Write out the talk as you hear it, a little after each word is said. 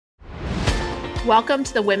Welcome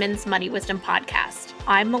to the Women's Money Wisdom Podcast.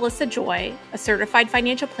 I'm Melissa Joy, a certified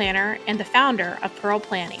financial planner and the founder of Pearl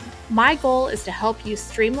Planning. My goal is to help you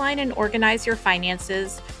streamline and organize your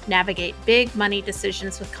finances, navigate big money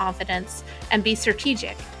decisions with confidence, and be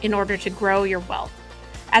strategic in order to grow your wealth.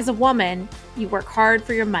 As a woman, you work hard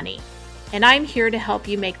for your money, and I'm here to help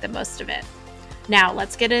you make the most of it. Now,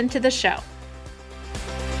 let's get into the show.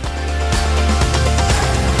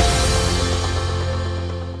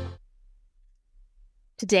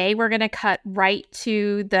 Today, we're going to cut right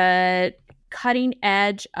to the cutting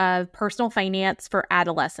edge of personal finance for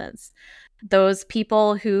adolescents. Those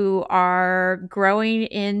people who are growing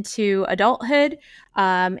into adulthood,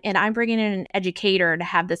 and I'm bringing in an educator to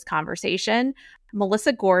have this conversation.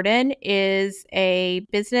 Melissa Gordon is a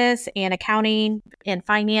business and accounting and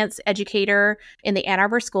finance educator in the Ann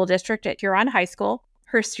Arbor School District at Huron High School.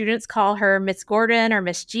 Her students call her Miss Gordon or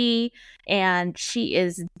Miss G, and she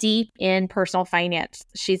is deep in personal finance.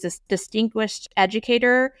 She's a distinguished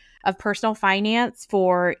educator of personal finance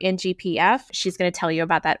for NGPF. She's going to tell you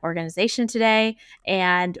about that organization today.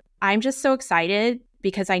 And I'm just so excited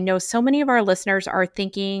because I know so many of our listeners are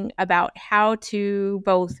thinking about how to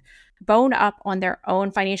both bone up on their own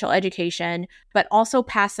financial education, but also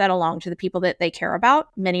pass that along to the people that they care about,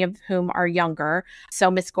 many of whom are younger. So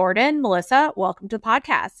Miss Gordon, Melissa, welcome to the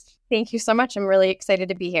podcast. Thank you so much. I'm really excited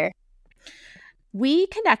to be here. We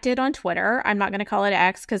connected on Twitter. I'm not going to call it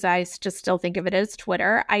X because I just still think of it as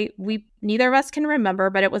Twitter. We neither of us can remember,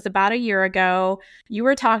 but it was about a year ago. You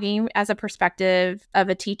were talking as a perspective of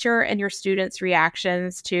a teacher and your students'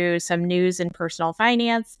 reactions to some news in personal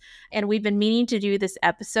finance. And we've been meaning to do this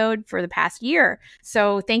episode for the past year.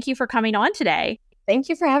 So thank you for coming on today. Thank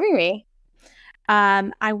you for having me.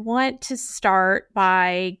 I want to start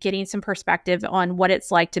by getting some perspective on what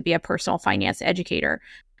it's like to be a personal finance educator.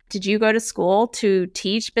 Did you go to school to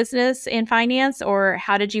teach business and finance, or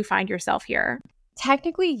how did you find yourself here?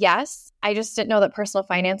 Technically, yes. I just didn't know that personal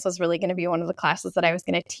finance was really going to be one of the classes that I was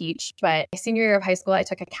going to teach. But my senior year of high school, I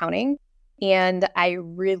took accounting, and I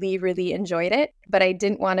really, really enjoyed it. But I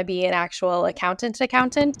didn't want to be an actual accountant.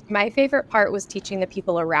 My favorite part was teaching the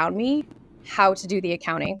people around me how to do the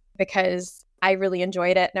accounting because I really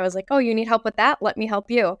enjoyed it. And I was like, oh, you need help with that? Let me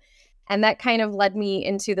help you. And that kind of led me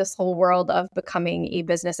into this whole world of becoming a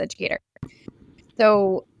business educator.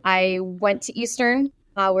 So I went to Eastern,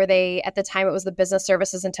 where at the time, it was the Business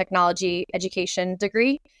Services and Technology Education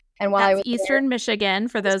degree. And while That's I was Eastern Michigan,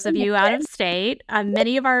 for those of you out of state.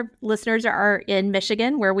 Many of our listeners are in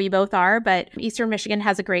Michigan, where we both are, but Eastern Michigan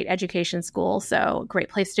has a great education school, so great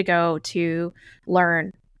place to go to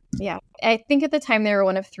learn. Yeah. I think at the time, there were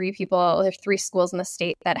one of three schools in the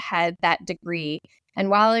state that had that degree. And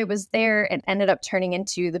while I was there, it ended up turning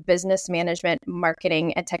into the Business Management,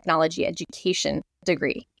 Marketing, and Technology Education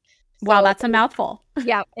degree. Wow, that's a mouthful.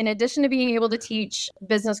 Yeah. In addition to being able to teach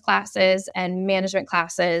business classes and management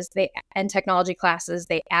classes and technology classes,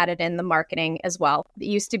 they added in the marketing as well. It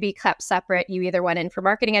used to be kept separate. You either went in for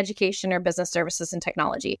marketing education or business services and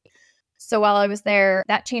technology. So while I was there,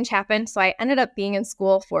 that change happened. So I ended up being in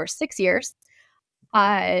school for 6 years.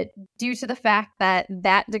 Due to the fact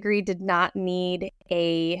that degree did not need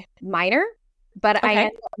a minor, but I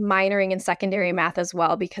ended up minoring in secondary math as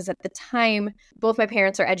well, because at the time, both my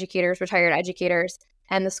parents are educators, retired educators,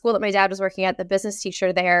 and the school that my dad was working at, the business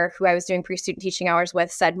teacher there, who I was doing pre-student teaching hours with,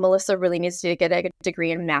 said Melissa really needs to get a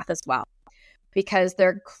degree in math as well, because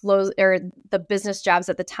the business jobs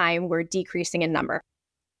at the time were decreasing in number.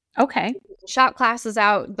 Okay. Shop classes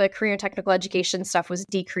out, the career and technical education stuff was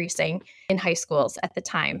decreasing in high schools at the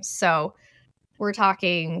time. So we're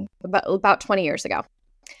talking about 20 years ago.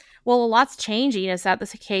 Well, a lot's changing. Is that the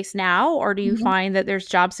case now? Or do you find that there's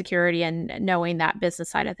job security and knowing that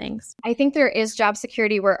business side of things? I think there is job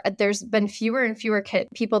security where there's been fewer and fewer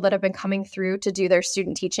people that have been coming through to do their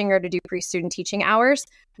student teaching or to do pre-student teaching hours.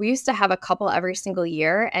 We used to have a couple every single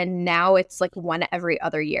year, and now it's like one every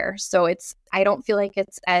other year. So I don't feel like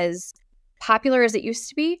it's as popular as it used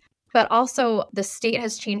to be. But also the state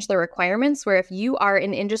has changed the requirements where if you are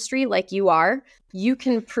in industry like you are, you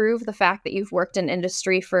can prove the fact that you've worked in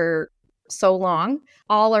industry for so long.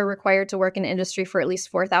 All are required to work in industry for at least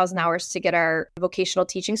 4,000 hours to get our vocational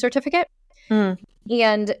teaching certificate.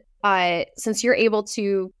 And since you're able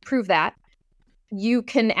to prove that, you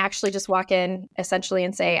can actually just walk in essentially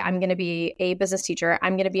and say, I'm going to be a business teacher.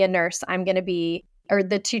 I'm going to be a nurse. I'm going to be or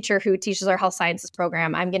the teacher who teaches our health sciences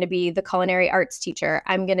program. I'm going to be the culinary arts teacher.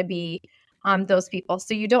 I'm going to be those people.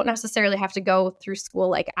 So you don't necessarily have to go through school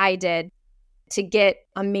like I did to get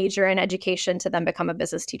a major in education to then become a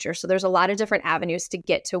business teacher. So there's a lot of different avenues to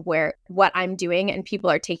get to what I'm doing, and people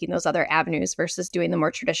are taking those other avenues versus doing the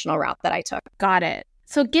more traditional route that I took. Got it.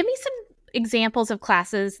 So give me some examples of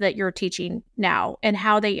classes that you're teaching now and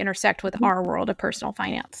how they intersect with our world of personal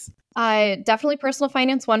finance. Definitely personal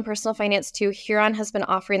finance 1, personal finance 2. Huron has been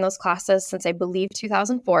offering those classes since I believe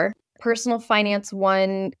 2004. Personal finance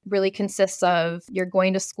 1 really consists of you're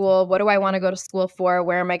going to school. What do I want to go to school for?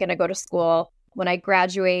 Where am I going to go to school? When I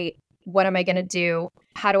graduate, what am I going to do?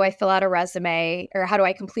 How do I fill out a resume? Or how do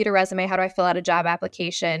I complete a resume? How do I fill out a job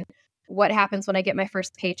application? What happens when I get my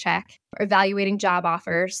first paycheck? Evaluating job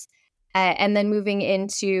offers. And then moving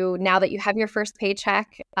into, now that you have your first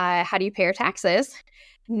paycheck, how do you pay your taxes?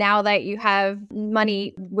 Now that you have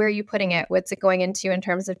money, where are you putting it? What's it going into in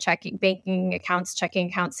terms of banking accounts, checking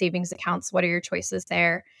accounts, savings accounts? What are your choices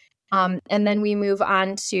there? And then we move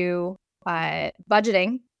on to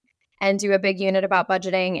budgeting and do a big unit about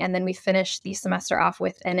budgeting. And then we finish the semester off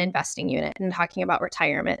with an investing unit and talking about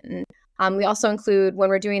retirement. And we also include, when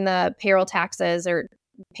we're doing the payroll taxes or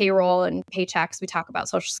payroll and paychecks, we talk about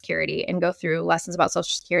Social Security and go through lessons about Social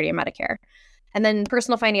Security and Medicare. And then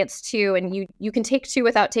personal finance 2, and you can take 2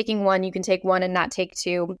 without taking 1. You can take 1 and not take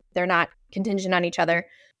 2. They're not contingent on each other.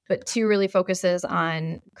 But 2 really focuses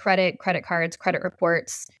on credit cards, credit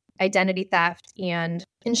reports, identity theft, and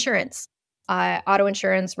insurance, auto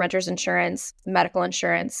insurance, renter's insurance, medical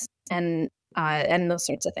insurance, and those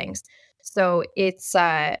sorts of things. So it's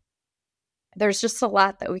there's just a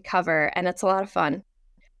lot that we cover, and it's a lot of fun.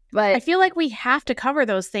 But I feel like we have to cover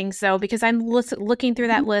those things, though, because I'm looking through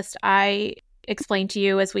that list. I explained to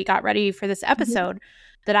you as we got ready for this episode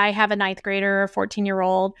that I have a 9th grader, a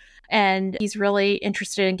 14-year-old, and he's really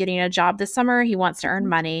interested in getting a job this summer. He wants to earn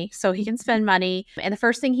money so he can spend money. And the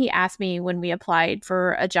first thing he asked me when we applied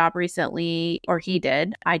for a job recently, or he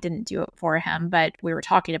did, I didn't do it for him, but we were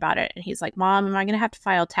talking about it. And he's like, Mom, am I going to have to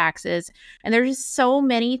file taxes? And there's just so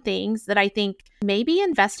many things that I think maybe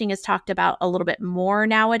investing is talked about a little bit more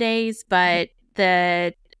nowadays, but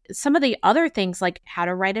some of the other things like how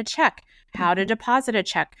to write a check, how to deposit a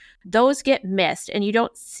check, those get missed. And you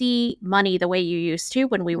don't see money the way you used to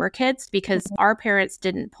when we were kids, because our parents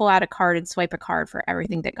didn't pull out a card and swipe a card for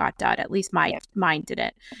everything that got done. At least mine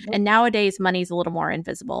didn't. And nowadays money's a little more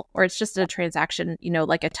invisible, or it's just a transaction,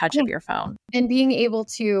 like a touch of your phone. And being able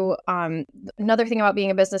to, another thing about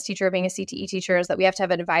being a business teacher or being a CTE teacher is that we have to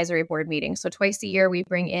have an advisory board meeting. So twice a year, we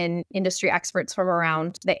bring in industry experts from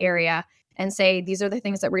around the area and say, these are the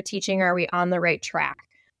things that we're teaching. Are we on the right track?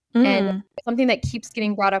 And something that keeps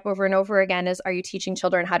getting brought up over and over again is, are you teaching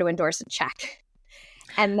children how to endorse a check?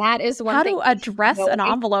 And that is one thing. How to address an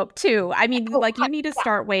envelope too. I mean, you need to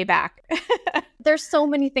start way back. There's so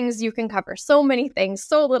many things you can cover, so many things,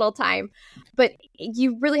 so little time. But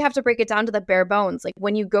you really have to break it down to the bare bones. Like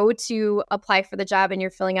when you go to apply for the job and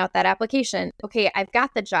you're filling out that application, okay, I've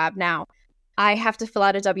got the job now. I have to fill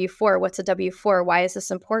out a W-4. What's a W-4? Why is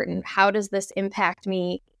this important? How does this impact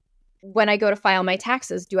me when I go to file my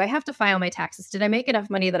taxes? Do I have to file my taxes? Did I make enough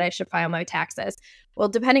money that I should file my taxes? Well,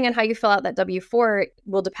 depending on how you fill out that W-4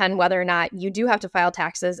 will depend whether or not you do have to file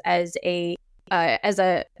taxes as a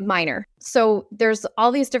minor. So there's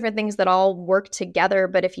all these different things that all work together.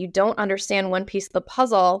 But if you don't understand one piece of the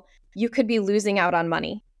puzzle, you could be losing out on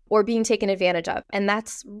money or being taken advantage of. And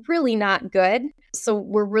that's really not good. So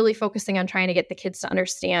we're really focusing on trying to get the kids to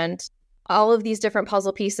understand all of these different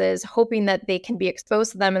puzzle pieces, hoping that they can be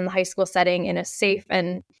exposed to them in the high school setting in a safe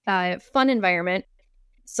and fun environment,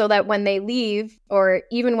 so that when they leave, or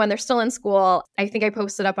even when they're still in school, I think I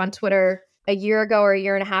posted up on Twitter a year ago or a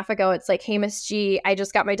year and a half ago, it's like, hey, Miss G, I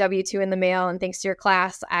just got my W-2 in the mail, and thanks to your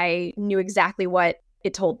class, I knew exactly what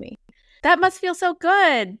it told me. That must feel so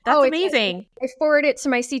good. That's amazing. I forwarded it to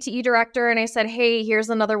my CTE director and I said, hey,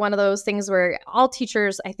 here's another one of those things where all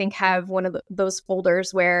teachers, I think, have one of those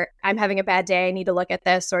folders where I'm having a bad day, I need to look at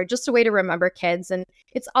this, or just a way to remember kids. And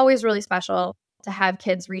it's always really special to have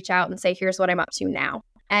kids reach out and say, here's what I'm up to now.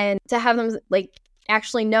 And to have them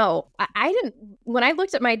actually know. I didn't, when I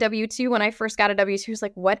looked at my W-2, when I first got a W-2, I was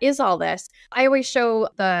like, what is all this? I always show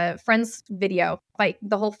the Friends video,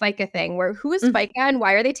 the whole FICA thing, where who is FICA and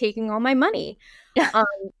why are they taking all my money?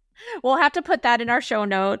 We'll have to put that in our show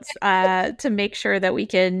notes to make sure that we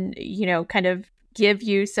can, kind of give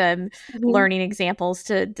you some learning examples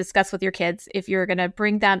to discuss with your kids. If you're going to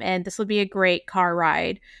bring them in, this would be a great car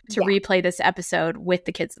ride to replay this episode with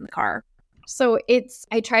the kids in the car. So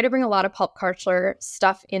I try to bring a lot of pulp culture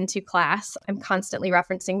stuff into class. I'm constantly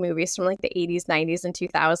referencing movies from the 80s, 90s, and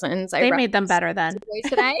 2000s. They made them better then.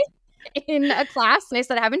 Today in a class, and I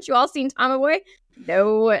said, haven't you all seen Tommy Boy?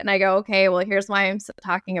 no. And I go, okay, well, here's why I'm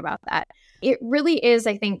talking about that. It really is,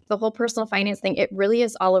 I think, the whole personal finance thing, it really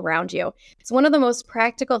is all around you. It's one of the most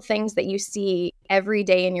practical things that you see every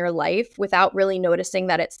day in your life without really noticing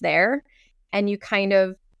that it's there. And you kind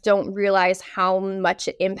of don't realize how much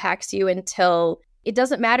it impacts you until it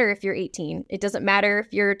doesn't matter if you're 18. It doesn't matter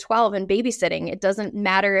if you're 12 and babysitting. It doesn't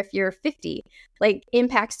matter if you're 50. Like,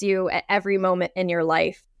 impacts you at every moment in your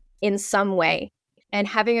life in some way. And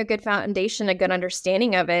having a good foundation, a good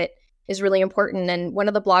understanding of it is really important. And one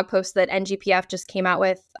of the blog posts that NGPF just came out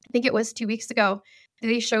with, I think it was 2 weeks ago,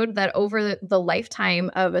 they showed that over the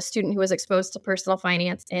lifetime of a student who was exposed to personal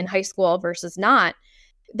finance in high school versus not,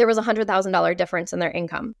 there was a $100,000 difference in their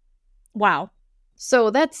income. Wow.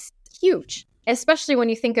 So that's huge, especially when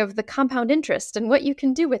you think of the compound interest and what you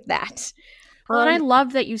can do with that. Well, and I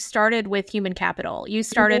love that you started with human capital. You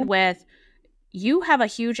started with, you have a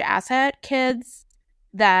huge asset, kids,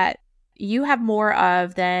 that you have more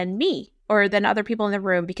of than me or than other people in the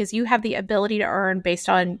room, because you have the ability to earn based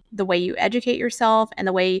on the way you educate yourself and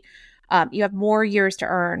the way you have more years to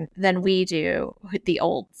earn than we do, the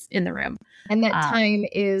olds in the room. And that time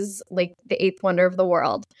is like the eighth wonder of the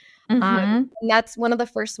world. And that's one of the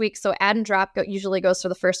first weeks. So add and drop usually goes for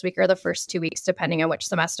the first week or the first 2 weeks, depending on which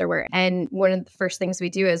semester we're in. And one of the first things we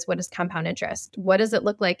do is, what is compound interest? What does it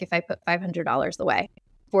look like if I put $500 away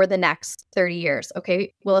for the next 30 years?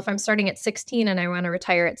 Okay, well, if I'm starting at 16 and I want to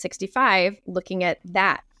retire at 65, looking at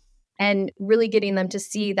that and really getting them to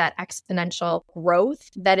see that exponential growth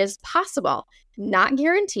that is possible, not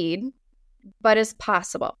guaranteed, but is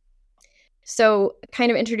possible. So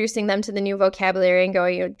kind of introducing them to the new vocabulary and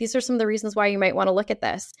going, these are some of the reasons why you might want to look at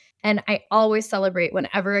this. And I always celebrate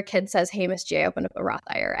whenever a kid says, hey, Miss J, I opened up a Roth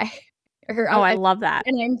IRA. I love that.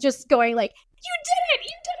 And I'm just going like, you did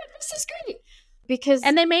it, this is great.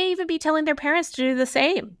 And they may even be telling their parents to do the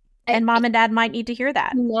same. And mom and dad might need to hear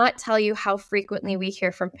that. Not tell you how frequently we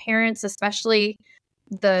hear from parents, especially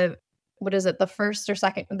the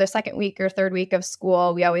second week or third week of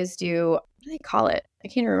school. We always do, what do they call it? I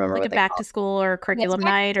can't remember. Like what a back to school or curriculum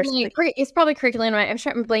night or something. It's probably curriculum night. I'm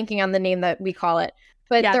sure I'm blanking on the name that we call it.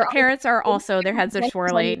 But yeah, the parents are also, their heads are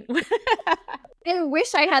swirling. I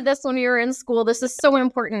wish I had this when we were in school. This is so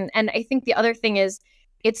important. And I think the other thing is,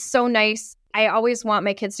 it's so nice. I always want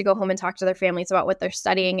my kids to go home and talk to their families about what they're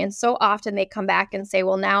studying. And so often they come back and say,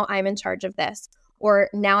 well, now I'm in charge of this, or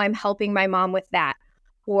now I'm helping my mom with that,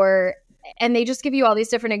 and they just give you all these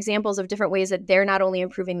different examples of different ways that they're not only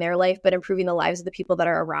improving their life, but improving the lives of the people that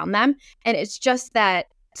are around them. And it's just that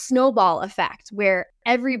snowball effect where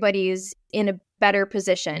everybody's in a better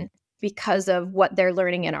position because of what they're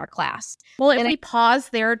learning in our class. Well, if we pause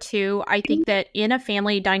there too, I think that in a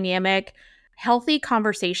family dynamic, healthy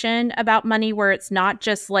conversation about money where it's not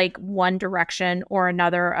just like one direction or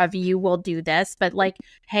another of you will do this, but like,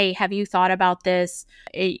 hey, have you thought about this?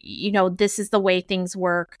 This is the way things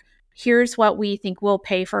work. Here's what we think we'll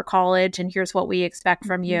pay for college and here's what we expect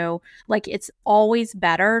from you. Like, it's always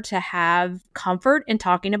better to have comfort in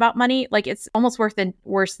talking about money. Like, it's almost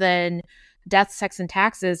worse than death, sex, and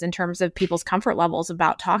taxes in terms of people's comfort levels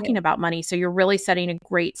about talking about money. So you're really setting a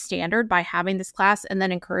great standard by having this class and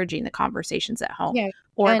then encouraging the conversations at home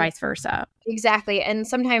or vice versa. Exactly. And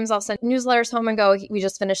sometimes I'll send newsletters home and go, we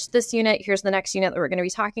just finished this unit. Here's the next unit that we're going to be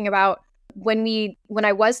talking about. When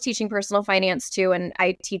I was teaching personal finance too, and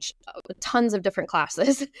I teach tons of different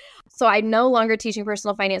classes, so I'm no longer teaching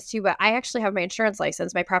personal finance too, but I actually have my insurance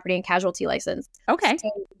license, my property and casualty license. Okay. So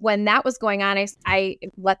when that was going on, I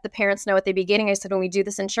let the parents know at the beginning, I said, when we do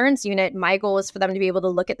this insurance unit, my goal is for them to be able to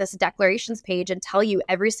look at this declarations page and tell you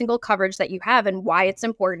every single coverage that you have and why it's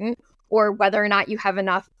important or whether or not you have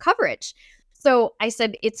enough coverage. So I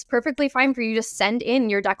said, it's perfectly fine for you to send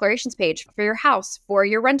in your declarations page for your house, for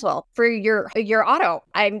your rental, for your auto.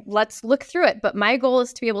 Let's look through it. But my goal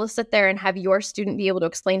is to be able to sit there and have your student be able to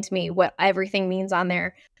explain to me what everything means on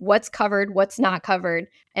there, what's covered, what's not covered,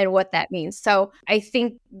 and what that means. So I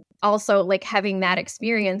think also like having that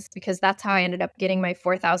experience, because that's how I ended up getting my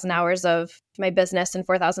 4,000 hours of my business and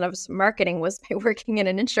 4,000 hours of marketing was by working in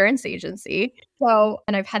an insurance agency. So,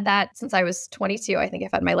 and I've had that since I was 22. I think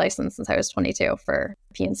I've had my license since I was 22 for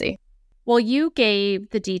P&C. Well, you gave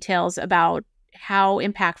the details about how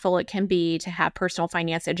impactful it can be to have personal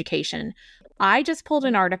finance education. I just pulled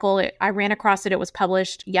an article. I ran across it. It was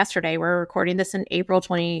published yesterday. We're recording this in April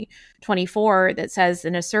 2024 that says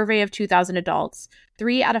in a survey of 2,000 adults,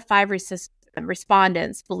 3 out of 5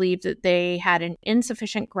 respondents believed that they had an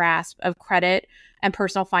insufficient grasp of credit and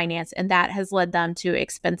personal finance, and that has led them to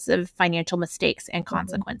expensive financial mistakes and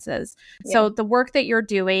consequences. Yeah. So the work that you're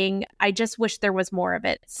doing, I just wish there was more of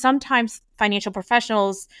it. Sometimes financial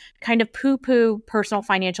professionals kind of poo-poo personal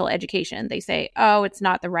financial education. They say, oh, it's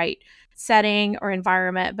not the right setting or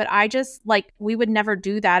environment, but I just we would never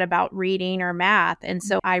do that about reading or math. And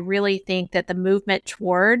so I really think that the movement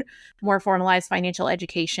toward more formalized financial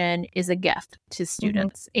education is a gift to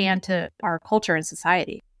students and to our culture and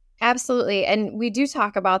society. Absolutely. And we do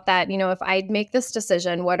talk about that, if I make this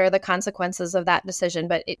decision, what are the consequences of that decision?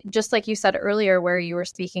 But just like you said earlier, where you were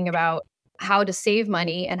speaking about how to save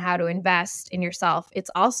money and how to invest in yourself,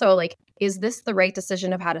 it's also is this the right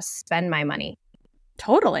decision of how to spend my money?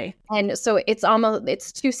 Totally. And so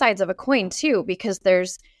it's two sides of a coin too, because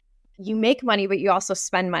you make money, but you also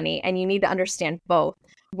spend money, and you need to understand both.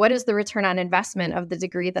 What is the return on investment of the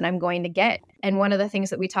degree that I'm going to get? And one of the things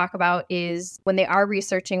that we talk about is when they are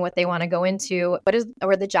researching what they want to go into,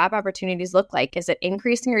 or the job opportunities look like? Is it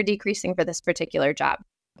increasing or decreasing for this particular job?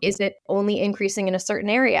 Is it only increasing in a certain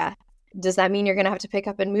area? Does that mean you're going to have to pick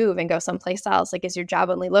up and move and go someplace else? Is your job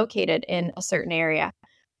only located in a certain area?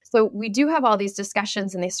 So we do have all these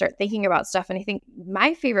discussions, and they start thinking about stuff. And I think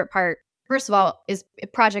my favorite part, first of all, is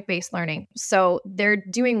project-based learning. So they're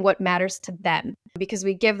doing what matters to them, because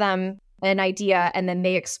we give them an idea and then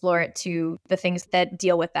they explore it to the things that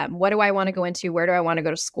deal with them. What do I want to go into? Where do I want to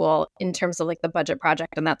go to school in terms of the budget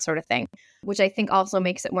project and that sort of thing, which I think also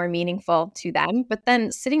makes it more meaningful to them. But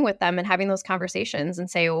then sitting with them and having those conversations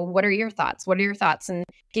and say, well, what are your thoughts? What are your thoughts? And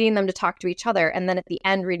getting them to talk to each other. And then at the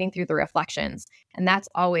end, reading through the reflections. And that's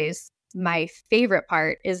always my favorite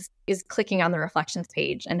part is clicking on the reflections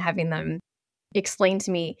page and having them explain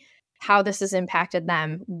to me how this has impacted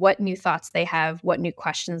them, what new thoughts they have, what new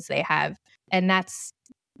questions they have. And that's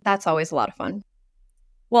always a lot of fun.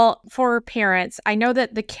 Well, for parents, I know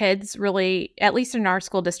that the kids really, at least in our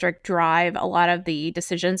school district, drive a lot of the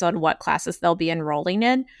decisions on what classes they'll be enrolling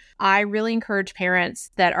in. I really encourage parents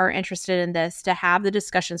that are interested in this to have the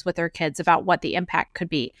discussions with their kids about what the impact could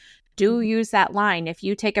be. Do use that line. If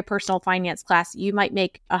you take a personal finance class, you might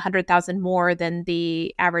make $100,000 more than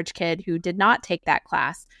the average kid who did not take that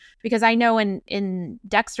class. Because I know in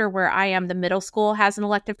Dexter, where I am, the middle school has an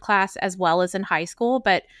elective class as well as in high school.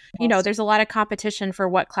 But, there's a lot of competition for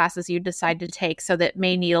what classes you decide to take. So that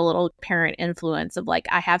may need a little parent influence of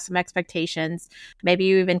I have some expectations. Maybe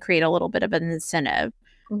you even create a little bit of an incentive.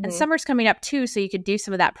 And summer's coming up too, so you could do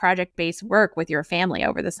some of that project-based work with your family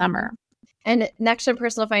over the summer. And Next Gen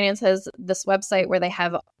Personal Finance has this website where they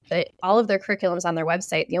have all of their curriculums on their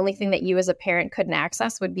website. The only thing that you as a parent couldn't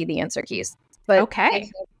access would be the answer keys. But okay,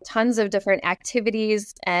 tons of different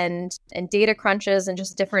activities and data crunches and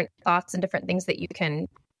just different thoughts and different things that you can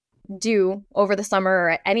do over the summer or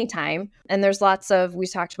at any time. And there's we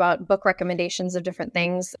talked about book recommendations of different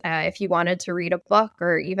things. If you wanted to read a book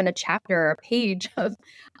or even a chapter or a page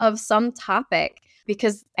of some topic,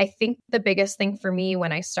 because I think the biggest thing for me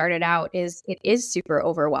when I started out is it is super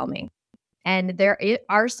overwhelming. And there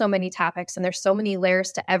are so many topics and there's so many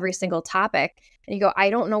layers to every single topic. And you go, I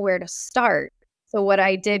don't know where to start. So what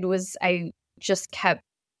I did was I'm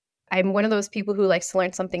one of those people who likes to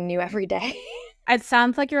learn something new every day. It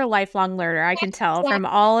sounds like you're a lifelong learner. I can tell from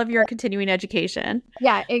all of your continuing education.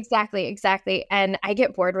 Yeah, exactly. And I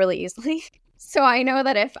get bored really easily. So I know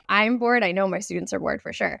that if I'm bored, I know my students are bored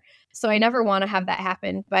for sure. So I never want to have that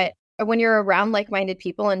happen. But when you're around like-minded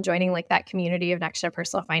people and joining that community of Next Gen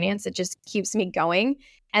Personal Finance, it just keeps me going.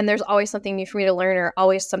 And there's always something new for me to learn or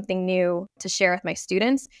always something new to share with my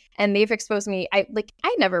students. And they've exposed me. I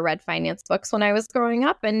never read finance books when I was growing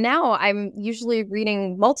up. And now I'm usually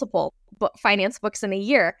reading multiple finance books in a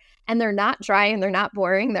year. And they're not dry and they're not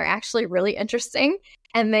boring. They're actually really interesting.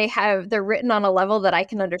 And they're written on a level that I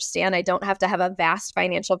can understand. I don't have to have a vast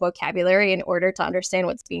financial vocabulary in order to understand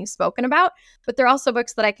what's being spoken about. But they're also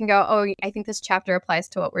books that I can go, oh, I think this chapter applies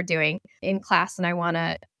to what we're doing in class. And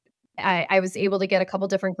I was able to get a couple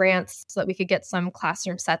different grants so that we could get some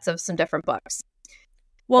classroom sets of some different books.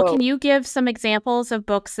 Well, can you give some examples of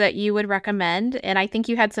books that you would recommend? And I think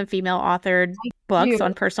you had some female authored books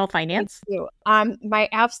on personal finance. My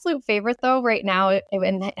absolute favorite, though, right now,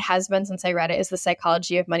 and it has been since I read it, is The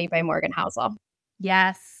Psychology of Money by Morgan Housel.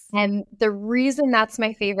 Yes. And the reason that's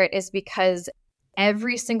my favorite is because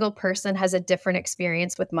every single person has a different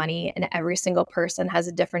experience with money, and every single person has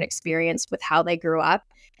a different experience with how they grew up,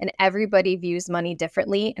 and everybody views money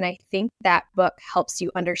differently. And I think that book helps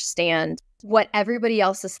you understand what everybody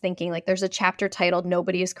else is thinking. There's a chapter titled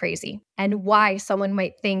Nobody is Crazy, and why someone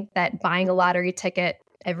might think that buying a lottery ticket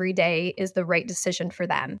every day is the right decision for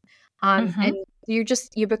them. Mhm. And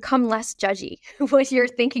you become less judgy when you're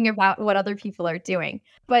thinking about what other people are doing.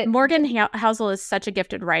 But Morgan Housel is such a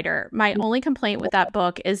gifted writer. My only complaint with that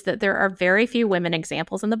book is that there are very few women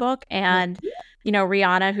examples in the book. And,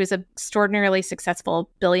 Rihanna, who's an extraordinarily successful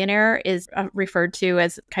billionaire, is referred to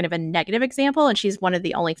as kind of a negative example. And she's one of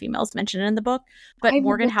the only females mentioned in the book. But I've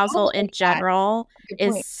Morgan never thought Housel of it in like that. general Good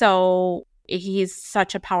is point. he's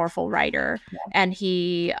such a powerful writer, and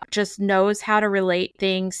he just knows how to relate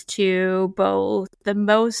things to both the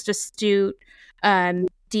most astute,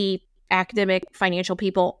 deep academic financial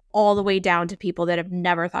people all the way down to people that have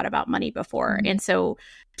never thought about money before. Mhm. And so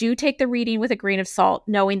do take the reading with a grain of salt,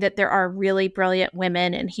 knowing that there are really brilliant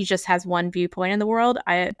women and he just has one viewpoint in the world.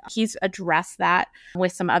 He's addressed that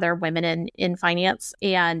with some other women in finance,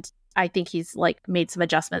 and I think he's made some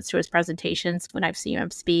adjustments to his presentations when I've seen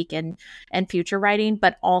him speak and future writing,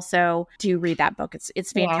 but also do read that book.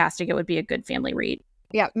 It's fantastic. It would be a good family read.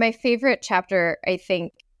 Yeah. My favorite chapter, I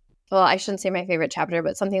think, well, I shouldn't say my favorite chapter,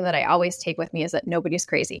 but something that I always take with me is that nobody's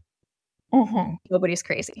crazy. Nobody's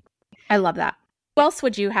crazy. I love that. What else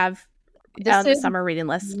would you have on the summer reading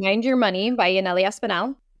list? Mind Your Money by Yaneli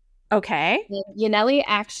Espinal. Okay. Yaneli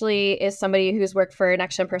actually is somebody who's worked for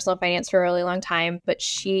Next Gen Personal Finance for a really long time, but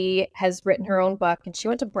she has written her own book and she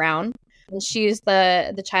went to Brown. And she's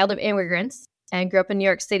the child of immigrants and grew up in New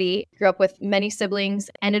York City, grew up with many siblings,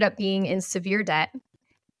 ended up being in severe debt.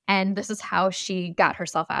 And this is how she got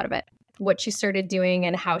herself out of it, what she started doing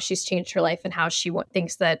and how she's changed her life and how she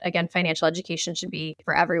thinks that, again, financial education should be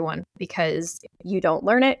for everyone, because you don't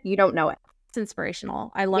learn it, you don't know it. It's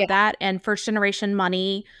inspirational. I love that. And first generation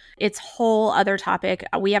money, it's whole other topic.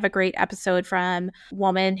 We have a great episode from a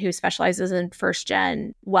woman who specializes in first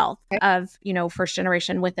gen wealth of, first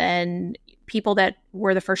generation within people that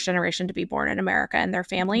were the first generation to be born in America and their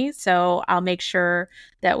families. So I'll make sure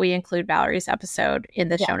that we include Valerie's episode in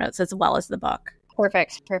the show notes as well as the book.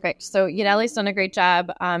 Perfect. So Yaneli's done a great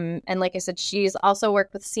job. And like I said, she's also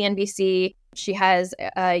worked with CNBC. She has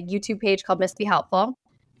a YouTube page called Miss Be Helpful.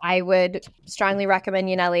 I would strongly recommend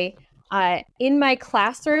Yaneli. In my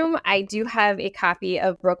classroom, I do have a copy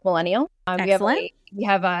of Broke Millennial. Excellent. We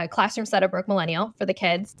have a classroom set of Broke Millennial for the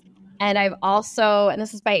kids. And I've also, and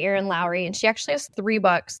this is by Erin Lowry, and she actually has 3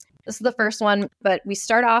 books. This is the first one, but we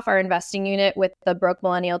start off our investing unit with the Broke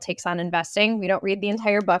Millennial Takes on Investing. We don't read the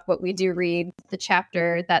entire book, but we do read the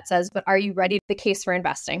chapter that says, but are you ready? The case for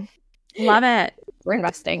investing. Love it. We're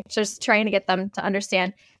investing. Just trying to get them to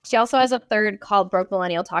understand. She also has a third called Broke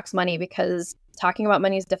Millennial Talks Money, because talking about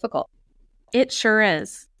money is difficult. It sure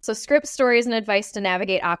is. So scripts, stories, and advice to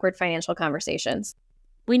navigate awkward financial conversations.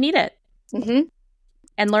 We need it. Mm-hmm.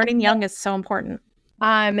 And learning young is so important.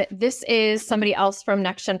 This is somebody else from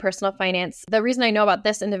Next Gen Personal Finance. The reason I know about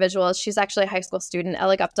this individual is she's actually a high school student,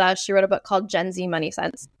 Ella Gupta. She wrote a book called Gen Z Money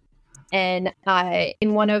Sense. And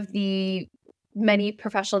in one of the many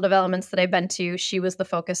professional developments that I've been to, she was the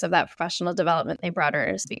focus of that professional development. They brought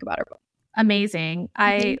her to speak about her book. Amazing.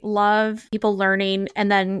 I love people learning and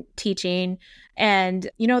then teaching. And,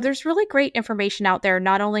 there's really great information out there,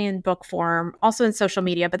 not only in book form, also in social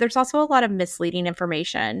media, but there's also a lot of misleading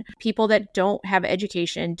information. People that don't have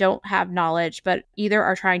education, don't have knowledge, but either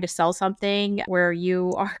are trying to sell something where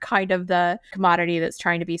you are kind of the commodity that's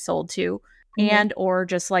trying to be sold to, and or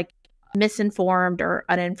just misinformed or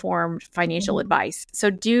uninformed financial advice. So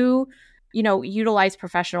utilize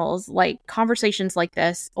professionals, like conversations like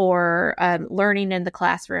this, or learning in the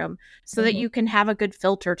classroom, so that you can have a good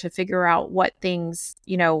filter to figure out what things,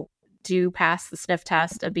 do pass the sniff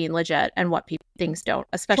test of being legit and what things don't,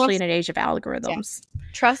 especially in an age of algorithms. Yeah.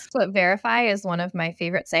 Trust but verify is one of my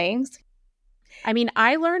favorite sayings. I mean,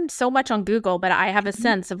 I learned so much on Google, but I have a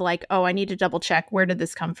sense of I need to double check, where did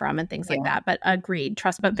this come from and things like that. But agreed,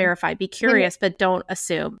 trust but verify. Be curious, but don't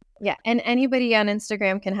assume. Yeah. And anybody on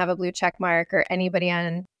Instagram can have a blue check mark, or anybody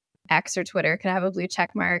on X or Twitter can have a blue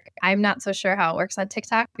check mark. I'm not so sure how it works on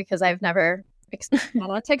TikTok, because I've never been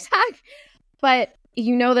on TikTok. But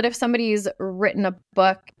that if somebody's written a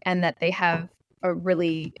book and that they have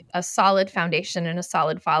a solid foundation and a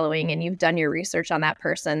solid following, and you've done your research on that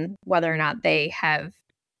person, whether or not they have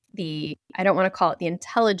I don't want to call it the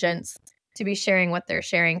intelligence to be sharing what they're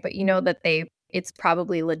sharing, but that it's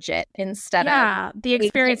probably legit, instead of the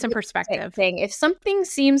experience and perspective thing. If something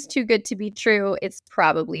seems too good to be true, it's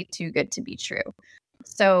probably too good to be true.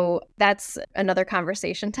 So that's another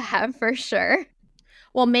conversation to have for sure.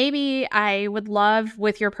 Well, maybe I would love,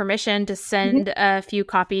 with your permission, to send a few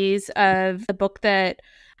copies of the book that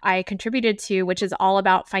I contributed to, which is all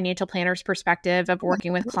about financial planners' perspective of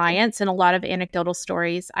working with clients and a lot of anecdotal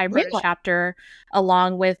stories. I wrote a chapter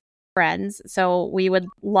along with friends. So we would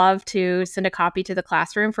love to send a copy to the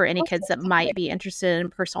classroom for any kids that might be interested in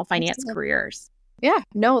personal finance careers. Yeah,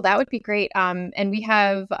 no, that would be great. And we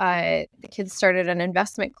have the kids started an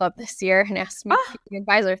investment club this year and asked me to be an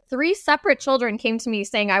advisor. 3 separate children came to me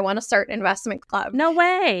saying, I want to start an investment club. No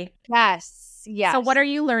way. Yes. Yes. So what are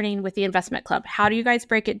you learning with the investment club? How do you guys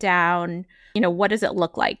break it down? What does it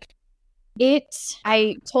look like?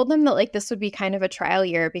 I told them that like this would be kind of a trial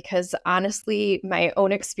year because honestly, my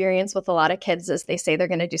own experience with a lot of kids is they say they're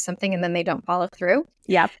going to do something and then they don't follow through.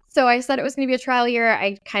 Yep. So I said it was going to be a trial year.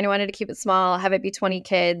 I kind of wanted to keep it small, have it be 20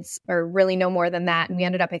 kids or really no more than that. And we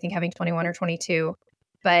ended up, I think, having 21 or 22.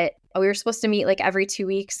 But we were supposed to meet like every 2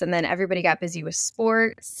 weeks and then everybody got busy with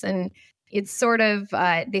sports. And it's sort of,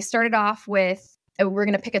 they started off with, we're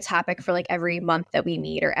going to pick a topic for like every month that we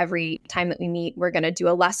meet or every time that we meet, we're going to do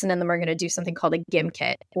a lesson and then we're going to do something called a GIM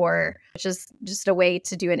kit, which is just a way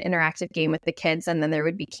to do an interactive game with the kids. And then there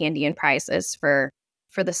would be candy and prizes for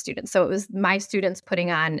the students. So it was my students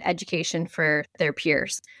putting on education for their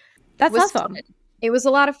peers. That's awesome. Fun. It was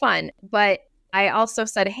a lot of fun. But I also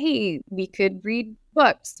said, hey, we could read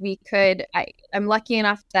books. I'm lucky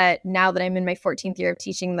enough that now that I'm in my 14th year of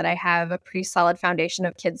teaching that I have a pretty solid foundation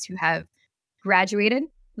of kids who have graduated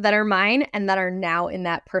that are mine and that are now in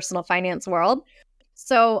that personal finance world.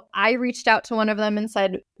 So I reached out to one of them and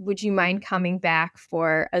said, would you mind coming back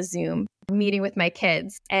for a Zoom meeting with my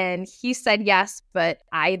kids? And he said yes, but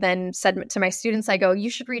I then said to my students, I go,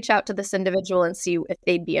 you should reach out to this individual and see if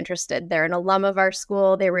they'd be interested. They're an alum of our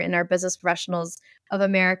school. They were in our Business Professionals of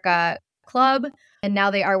America club, and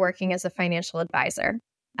now they are working as a financial advisor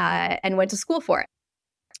and went to school for it.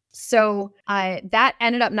 So that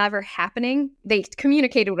ended up never happening. They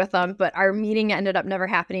communicated with them, but our meeting ended up never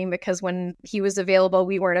happening because when he was available,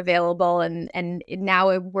 we weren't available. And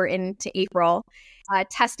now we're into April.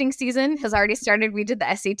 Testing season has already started. We did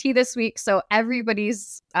the SAT this week. So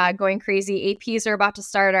everybody's going crazy. APs are about to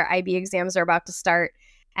start. Our IB exams are about to start.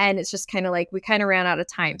 And it's just kind of like we kind of ran out of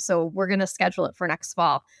time. So we're going to schedule it for next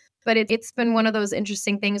fall. But it's been one of those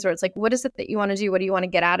interesting things where it's like, what is it that you want to do? What do you want to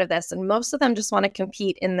get out of this? And most of them just want to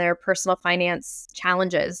compete in their personal finance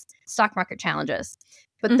challenges, stock market challenges.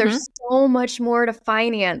 But there's so much more to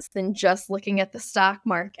finance than just looking at the stock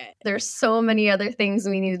market. There's so many other things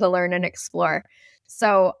we need to learn and explore.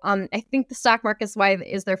 So I think the stock market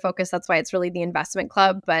is their focus. That's why it's really the investment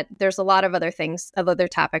club. But there's a lot of other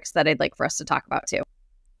topics that I'd like for us to talk about too.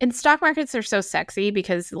 And stock markets are so sexy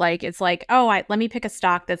because it's like, let me pick a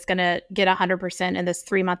stock that's going to get 100% in this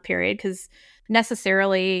 3-month period. Because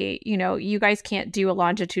necessarily, you guys can't do a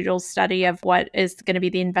longitudinal study of what is going to be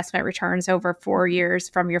the investment returns over 4 years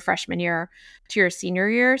from your freshman year to your senior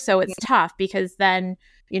year. So it's tough because then,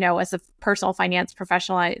 as a personal finance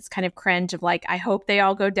professional, it's kind of cringe of like, I hope they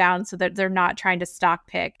all go down so that they're not trying to stock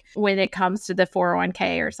pick when it comes to the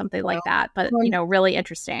 401k or something like that. But, really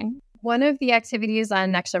interesting. One of the activities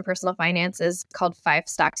on Next Gen Personal Finance is called 5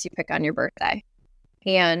 Stocks You Pick on Your Birthday.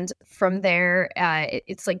 And from there,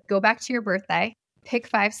 it's like go back to your birthday, pick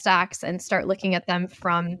 5 stocks and start looking at them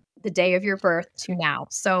from the day of your birth to now.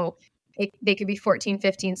 So they could be 14,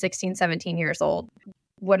 15, 16, 17 years old.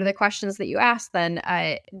 What are the questions that you ask then?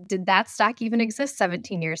 Did that stock even exist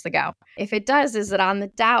 17 years ago? If it does, is it on the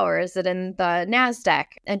Dow or is it in the NASDAQ?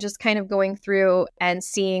 And just kind of going through and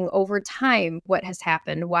seeing over time what has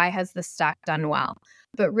happened. Why has the stock done well?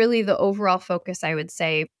 But really the overall focus, I would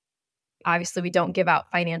say, obviously we don't give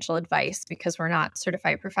out financial advice because we're not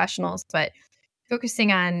certified professionals, but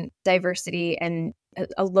focusing on diversity and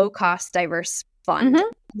a low-cost, diverse fund.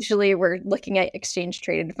 Usually we're looking at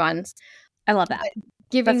exchange-traded funds. I love that.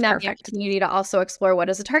 Giving them the opportunity to also explore what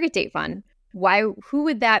is a target date fund. Who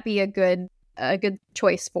would that be a good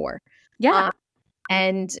choice for? Yeah.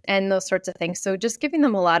 And those sorts of things. So just giving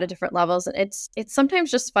them a lot of different levels. And it's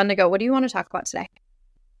sometimes just fun to go, what do you want to talk about today?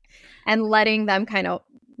 And letting them kind of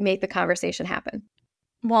make the conversation happen.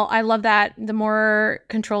 Well, I love that. The more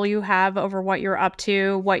control you have over what you're up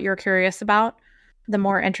to, what you're curious about, the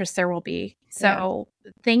more interest there will be. So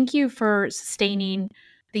thank you for sustaining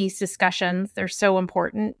these discussions. They're so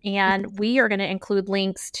important. And we are going to include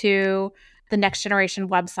links to the Next Generation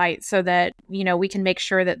website so that, we can make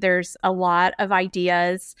sure that there's a lot of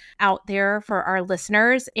ideas out there for our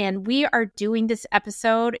listeners. And we are doing this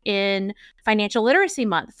episode in Financial Literacy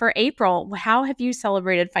Month for April. How have you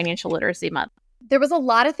celebrated Financial Literacy Month? There was a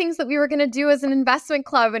lot of things that we were going to do as an investment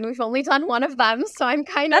club, and we've only done one of them. So I'm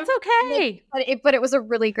That's okay. But it was a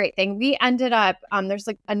really great thing. We ended up, there's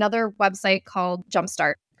like another website called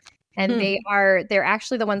Jumpstart, and they're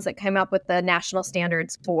actually the ones that came up with the national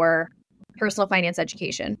standards for personal finance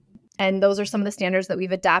education. And those are some of the standards that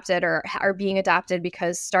we've adapted or are being adapted,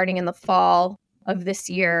 because starting in the fall of this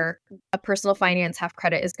year, a personal finance half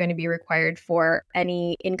credit is going to be required for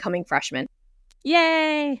any incoming freshmen.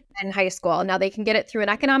 Yay! In high school. Now they can get it through an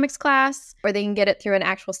economics class, or they can get it through an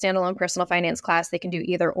actual standalone personal finance class. They can do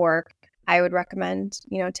either or. I would recommend,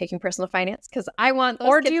 taking personal finance, because I want those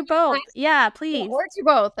Or kids do both. Yeah, please. or do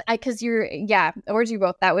both. Or do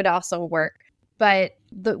both. That would also work. But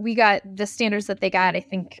we got the standards that they got.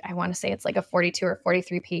 I want to say it's like a 42 or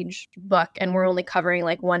 43 page book, and we're only covering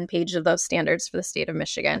like 1 page of those standards for the state of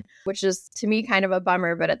Michigan, which is to me kind of a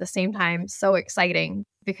bummer, but at the same time so exciting,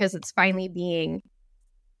 because it's finally being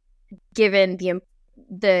given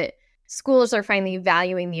the schools are finally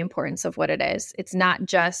valuing the importance of what it is. It's not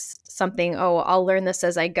just something, oh, I'll learn this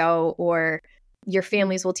as I go, or your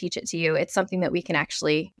families will teach it to you. It's something that we can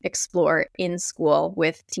actually explore in school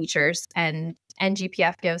with teachers, and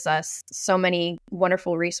NGPF gives us so many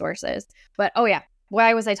wonderful resources. But oh yeah,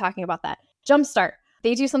 why was I talking about that? Jumpstart.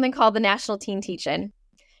 They do something called the National Teen Teach-In.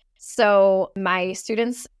 So my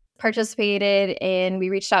students participated in, we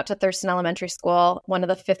reached out to Thurston Elementary School, one of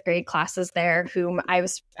the 5th grade classes there, whom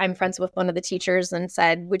I'm friends with one of the teachers, and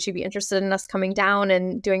said, would you be interested in us coming down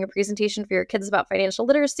and doing a presentation for your kids about financial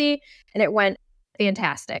literacy? And it went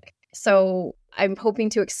fantastic. So I'm hoping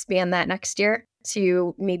to expand that next year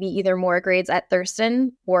to maybe either more grades at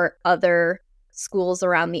Thurston or other schools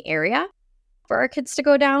around the area for our kids to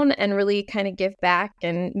go down and really kind of give back.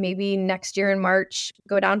 And maybe next year in March,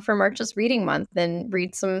 go down for March's Reading Month and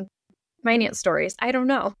read some finance stories. I don't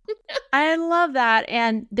know. I love that.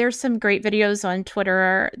 And there's some great videos on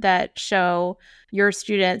Twitter that show your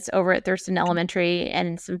students over at Thurston Elementary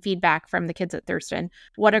and some feedback from the kids at Thurston.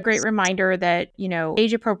 What a great reminder that,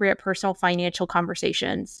 age-appropriate personal financial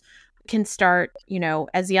conversations can start,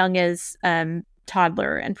 as young as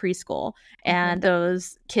toddler and preschool, and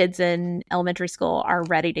those kids in elementary school are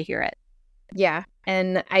ready to hear it. Yeah.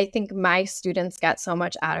 And I think my students got so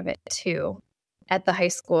much out of it too at the high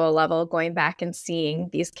school level, going back and seeing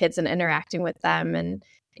these kids and interacting with them. And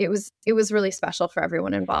it was really special for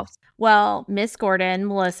everyone involved. Well, Miss Gordon,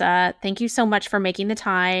 Melissa, thank you so much for making the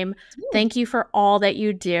time. Thank you for all that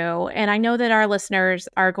you do. And I know that our listeners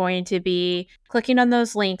are going to be clicking on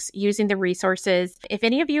those links, using the resources. If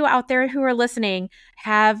any of you out there who are listening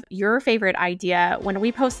have your favorite idea, when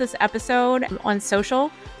we post this episode on social,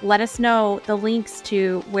 let us know the links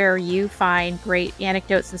to where you find great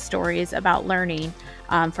anecdotes and stories about learning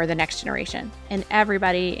for the next generation. And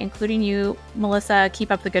everybody, including you, Melissa,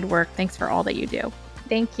 keep up the good work. Thanks for all that you do.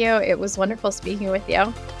 Thank you. It was wonderful speaking with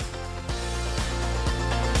you.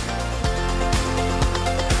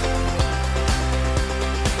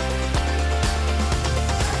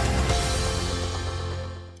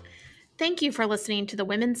 Thank you for listening to the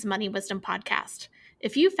Women's Money Wisdom Podcast.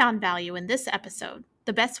 If you found value in this episode,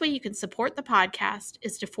 the best way you can support the podcast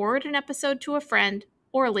is to forward an episode to a friend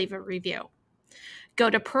or leave a review. Go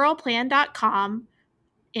to pearlplan.com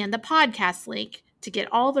and the podcast link to get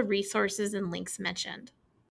all the resources and links mentioned.